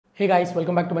Hey guys,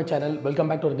 welcome back to my channel. Welcome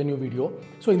back to another new video.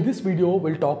 So in this video,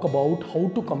 we'll talk about how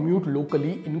to commute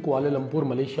locally in Kuala Lumpur,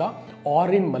 Malaysia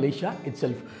or in Malaysia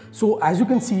itself. So as you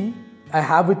can see, I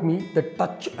have with me the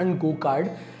touch and go card,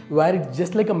 where it's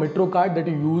just like a metro card that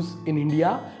you use in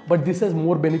India, but this has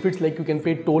more benefits, like you can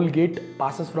pay toll gate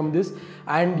passes from this,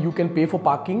 and you can pay for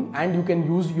parking, and you can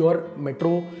use your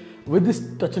metro with this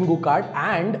touch and go card,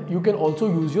 and you can also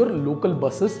use your local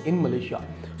buses in Malaysia.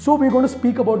 So we're going to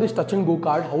speak about this touch and go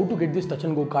card, how to get this touch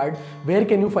and go card, where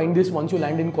can you find this once you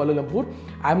land in Kuala Lumpur.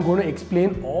 I'm going to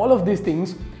explain all of these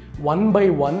things one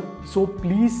by one. So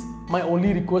please, my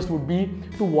only request would be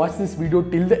to watch this video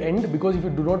till the end, because if you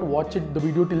do not watch the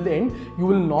video till the end, you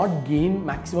will not gain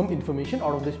maximum information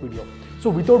out of this video. So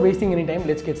without wasting any time,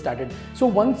 let's get started. So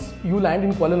once you land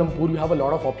in Kuala Lumpur, you have a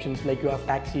lot of options, like you have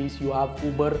taxis, you have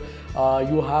Uber,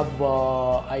 you have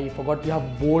you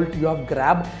have Bolt, you have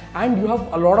Grab, and you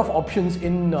have a lot of options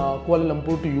in Kuala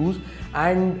Lumpur to use.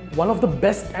 And one of the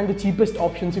best and the cheapest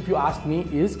options, if you ask me,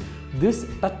 is this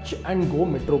touch and go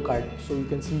metro card. So you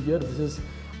can see here,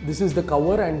 this is the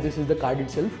cover and this is the card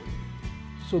itself.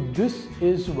 So this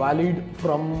is valid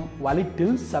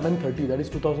till 7/30, that is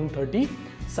 2030,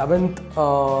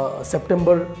 7th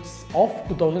September of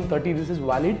 2030. This is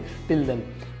valid till then.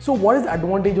 So what is the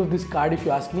advantage of this card, if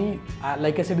you ask me?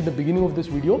 Like I said in the beginning of this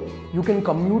video, you can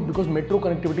commute because metro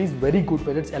connectivity is very good,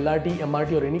 whether it's LRT,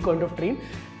 MRT or any kind of train.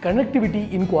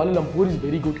 Connectivity in Kuala Lumpur is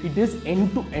very good. It is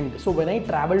end to end. So when I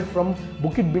traveled from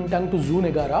Bukit Bintang to Zoo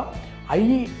Negara,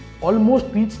 I almost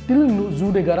reached till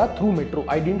Zoo Negara through metro.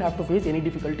 I didn't have to face any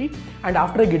difficulty. And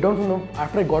after I got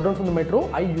down from the metro,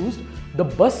 I used the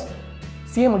bus.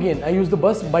 Same again, I used the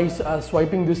bus by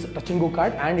swiping this touch and go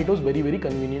card, and it was very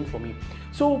convenient for me.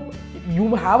 So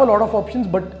you have a lot of options,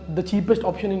 but the cheapest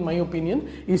option in my opinion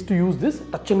is to use this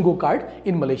touch and go card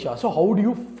in Malaysia. So how do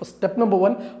you, step number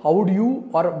one, how do you,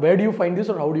 or where do you find this,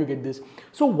 or how do you get this?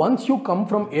 So once you come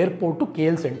from airport to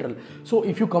KL Sentral, so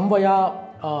if you come via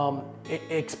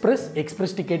express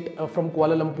ticket from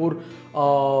Kuala Lumpur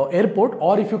airport,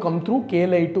 or if you come through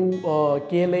KLA T1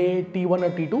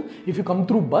 or T2, if you come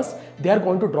through bus, they are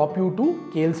going to drop you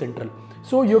to KL Sentral.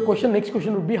 So your next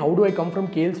question would be, how do I come from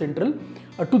KL Sentral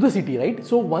to the city, right?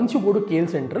 So once you go to KL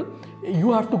Sentral,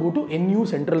 you have to go to NU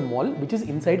Central Mall, which is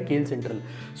inside KL Sentral.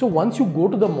 So once you go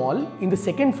to the mall, in the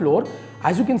second floor,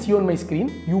 as you can see on my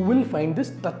screen, you will find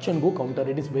this touch and go counter.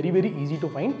 It is very easy to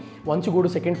find. Once you go to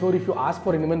second floor, if you ask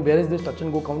for anyone where is this touch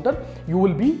and go counter, you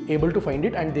will be able to find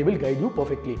it and they will guide you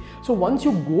perfectly. So once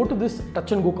you go to this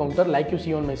touch and go counter, like you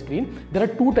see on my screen, there are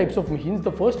two types of machines.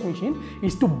 The first machine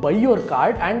is to buy your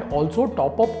card and also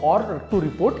top up or to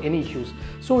report any issues.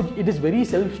 So it is very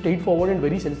straightforward and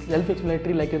very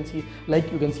self-explanatory, like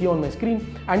you can see on my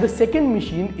screen. And the second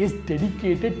machine is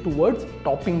dedicated towards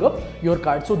topping up your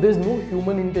card. So there's no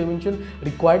human intervention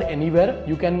required anywhere.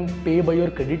 You can pay by your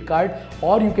credit card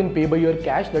or you can pay by your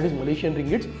cash, that is Malaysian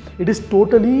ringgits. It is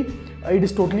totally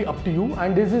up to you,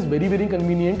 and this is very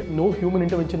convenient. No human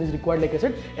intervention is required. Like I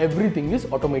said, everything is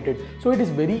automated. So it is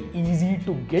very easy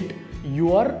to get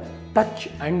your touch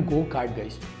and go card,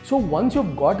 guys. So once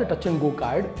you've got the touch and go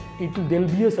card, there'll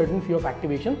be a certain fee of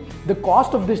activation. The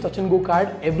cost of this touch and go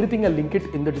card, everything I'll link it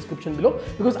in the description below,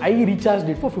 because I recharged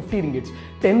it for 50 ringgits.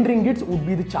 10 ringgits would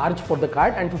be the charge for the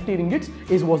card and 50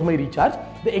 ringgits was my recharge.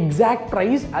 The exact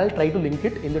price, I'll try to link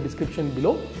it in the description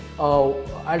below.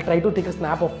 I'll try to take a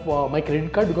snap of my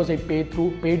credit card, because I paid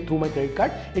through my credit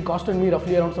card. It costed me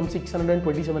roughly around some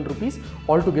 627 rupees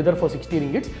altogether for 60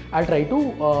 ringgits. I'll try to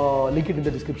link it in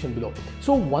the description below.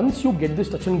 So once you get this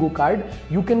touch and go card,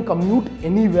 you can commute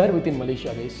anywhere within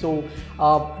Malaysia, guys. So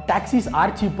taxis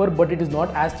are cheaper, but it is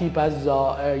not as cheap as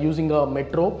using a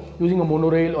metro, using a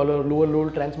monorail or a lower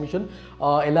transmission,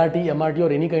 LRT, MRT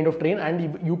or any kind of train.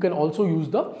 And you can also use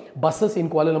the buses in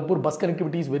Kuala Lumpur. Bus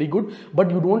connectivity is very good, but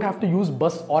you don't have to use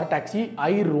bus or taxi.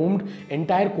 I roamed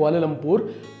entire Kuala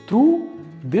Lumpur through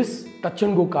this touch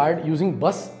and go card using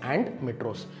bus and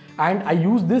metros. And I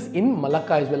used this in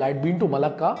Malacca as well. I had been to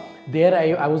Malacca. There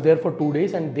I was there for 2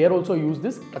 days, and there also I used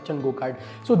this touch and go card.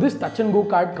 So this touch and go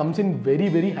card comes in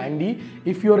very handy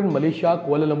if you are in Malaysia,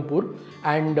 Kuala Lumpur,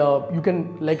 and you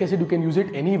can, like I said, you can use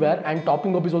it anywhere, and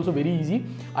topping up is also very easy.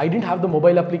 I didn't have the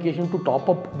mobile application to top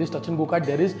up this touch and go card.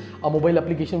 There is a mobile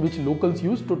application which locals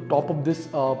use to top up this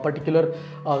particular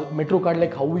metro card,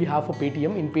 like how we have for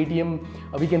Paytm. In Paytm,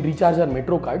 we can recharge our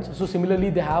metro cards. So similarly,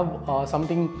 they have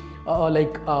something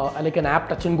like an app,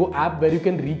 touch and go app, where you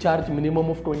can recharge minimum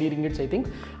of 20 ringgits, I think.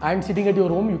 And sitting at your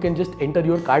home, you can just enter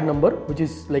your card number, which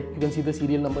is like, you can see the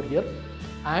serial number here,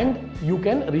 and you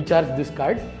can recharge this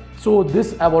card. So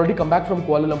this, I've already come back from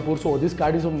Kuala Lumpur, so this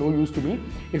card is of no use to me.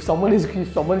 If someone is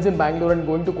in Bangalore and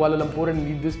going to Kuala Lumpur and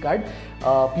need this card,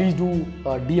 please do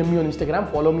DM me on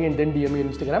Instagram, follow me and then DM me on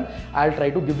Instagram. I'll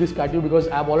try to give this card to you because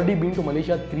I've already been to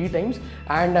Malaysia 3 times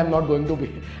and I'm not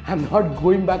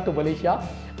going back to Malaysia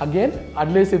again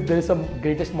unless if there is some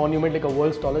greatest monument like a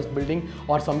world's tallest building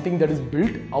or something that is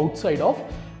built outside of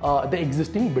the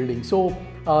existing building. So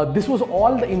this was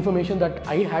all the information that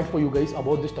I had for you guys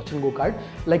about this touch and go card.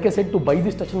 Like I said, to buy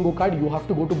this touch and go card, you have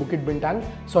to go to Bukit Bintang.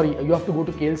 Sorry, you have to go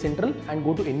to KL Sentral and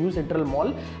go to NU Sentral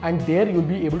Mall, and there you'll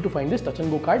be able to find this touch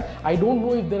and go card. I don't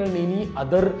know if there are any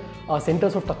other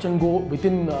centers of touch and go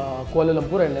within Kuala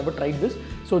Lumpur. I never tried this.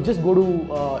 So just go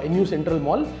to NU Sentral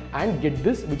Mall and get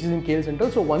this, which is in KL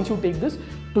Sentral. So once you take this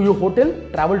to your hotel,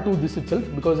 travel to this itself,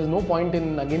 because there's no point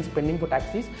in again spending for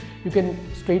taxis. You can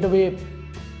straight away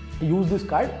use this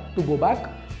card to go back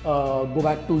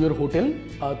to your hotel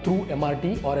through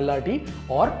MRT or LRT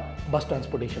or bus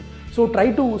transportation. So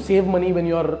try to save money when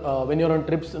you're on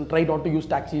trips, and try not to use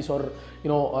taxis, or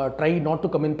try not to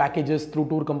come in packages through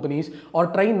tour companies, or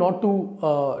try not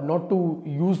to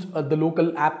use the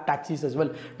local app taxis as well.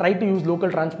 Try to use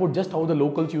local transport just how the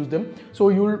locals use them. So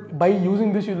by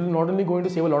using this, you'll not only going to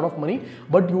save a lot of money,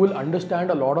 but you will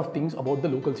understand a lot of things about the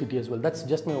local city as well. That's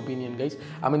just my opinion, guys.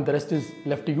 I mean, the rest is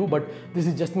left to you, but this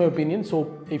is just my opinion.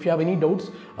 So if you have any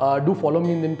doubts, do follow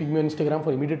me and then ping me on Instagram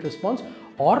for immediate response,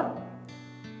 or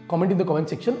comment in the comment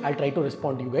section. I'll try to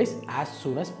respond to you guys as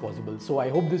soon as possible. So I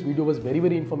hope this video was very,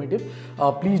 very informative.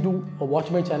 Please do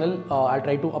watch my channel. I'll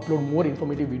try to upload more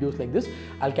informative videos like this.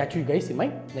 I'll catch you guys in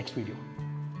my next video.